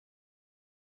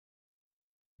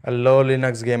Hello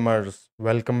Linux gamers,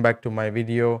 welcome back to my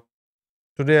video.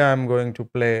 Today I am going to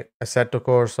play Assetto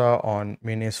Corsa on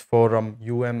Minis Forum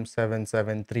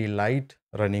UM773Lite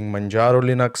running Manjaro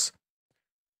Linux.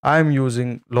 I am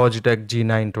using Logitech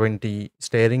G920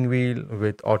 steering wheel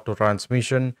with auto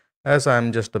transmission as I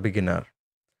am just a beginner.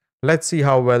 Let's see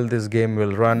how well this game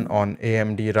will run on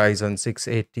AMD Ryzen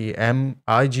 680M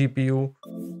iGPU.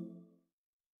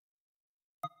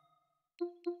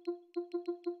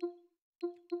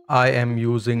 I am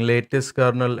using latest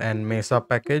kernel and Mesa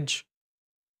package.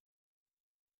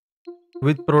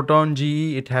 With Proton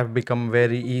GE, it have become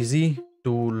very easy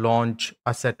to launch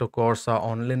Assetto Corsa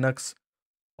on Linux.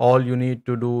 All you need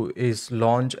to do is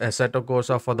launch Assetto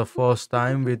Corsa for the first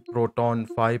time with Proton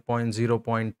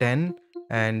 5.0.10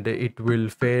 and it will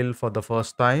fail for the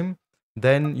first time.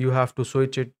 Then you have to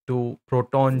switch it to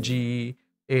Proton GE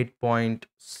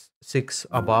 8.6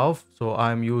 above. So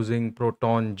I'm using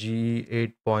Proton GE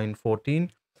 8.14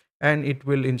 and it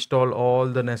will install all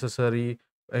the necessary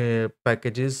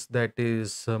packages, that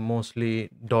is mostly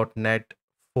 .NET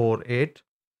 4.8.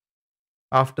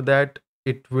 After that,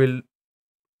 it will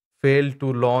fail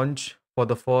to launch for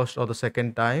the first or the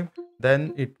second time,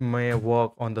 then it may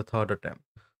work on the third attempt.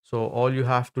 So all you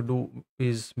have to do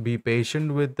is be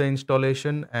patient with the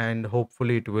installation and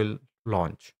hopefully it will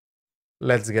launch.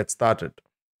 Let's get started.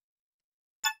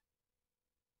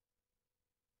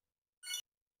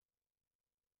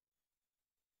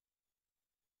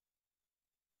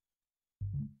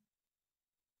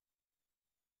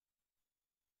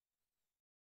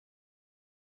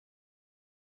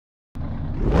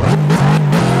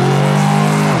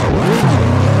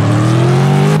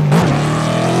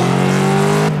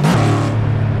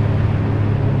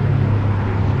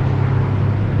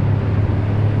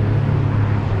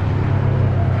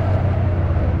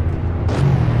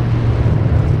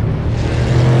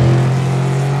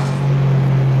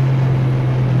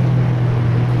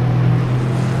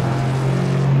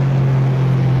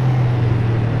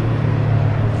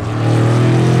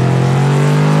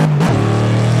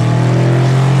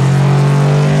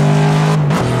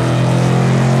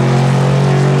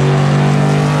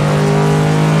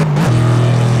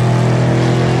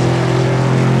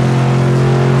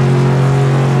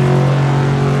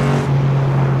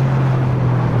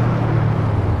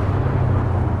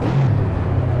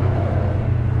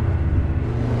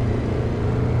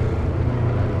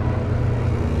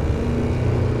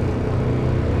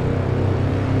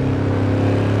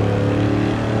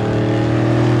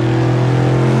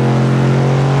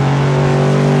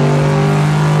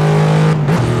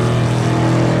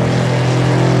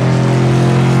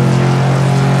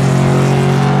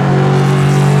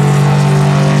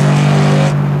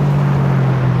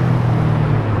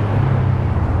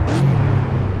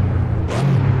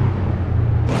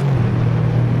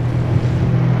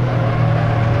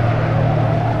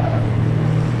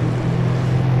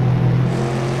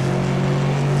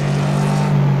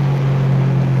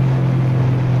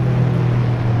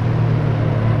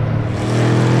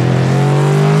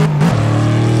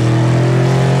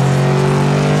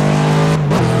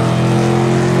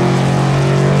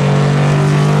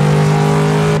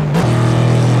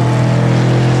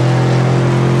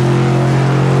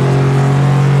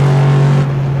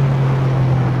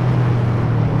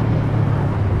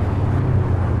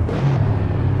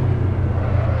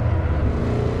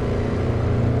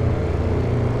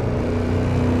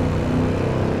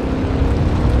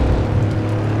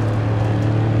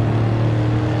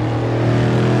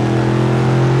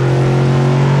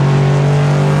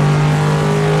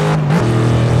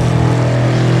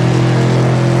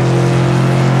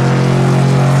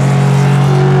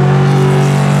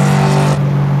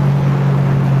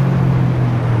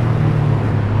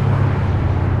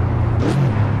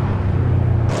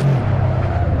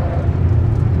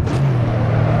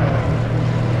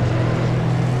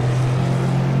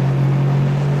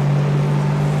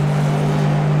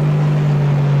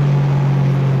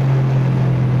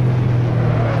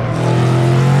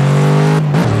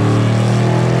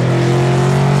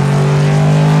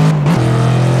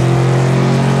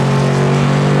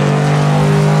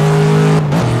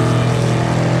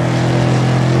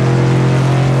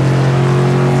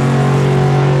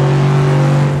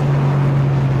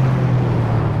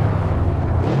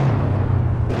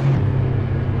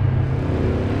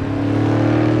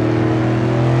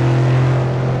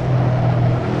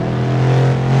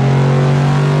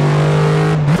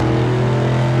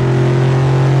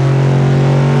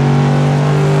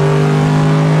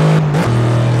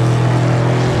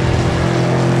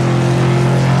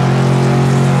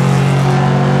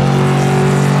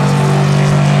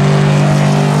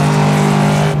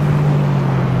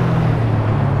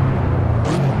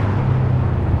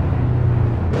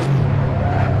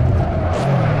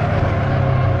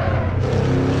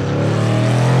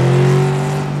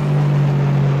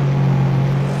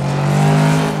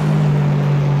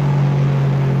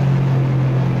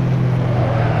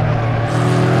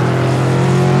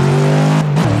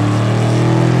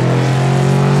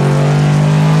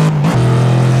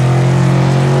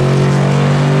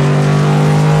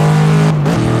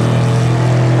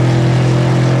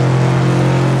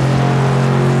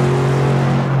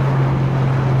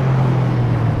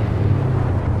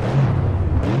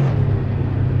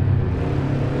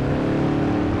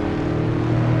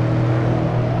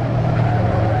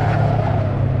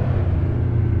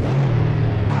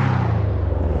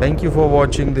 Thank you for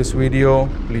watching this video.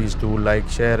 Please do like,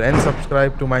 share and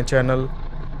subscribe to my channel.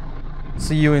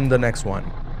 See you in the next one.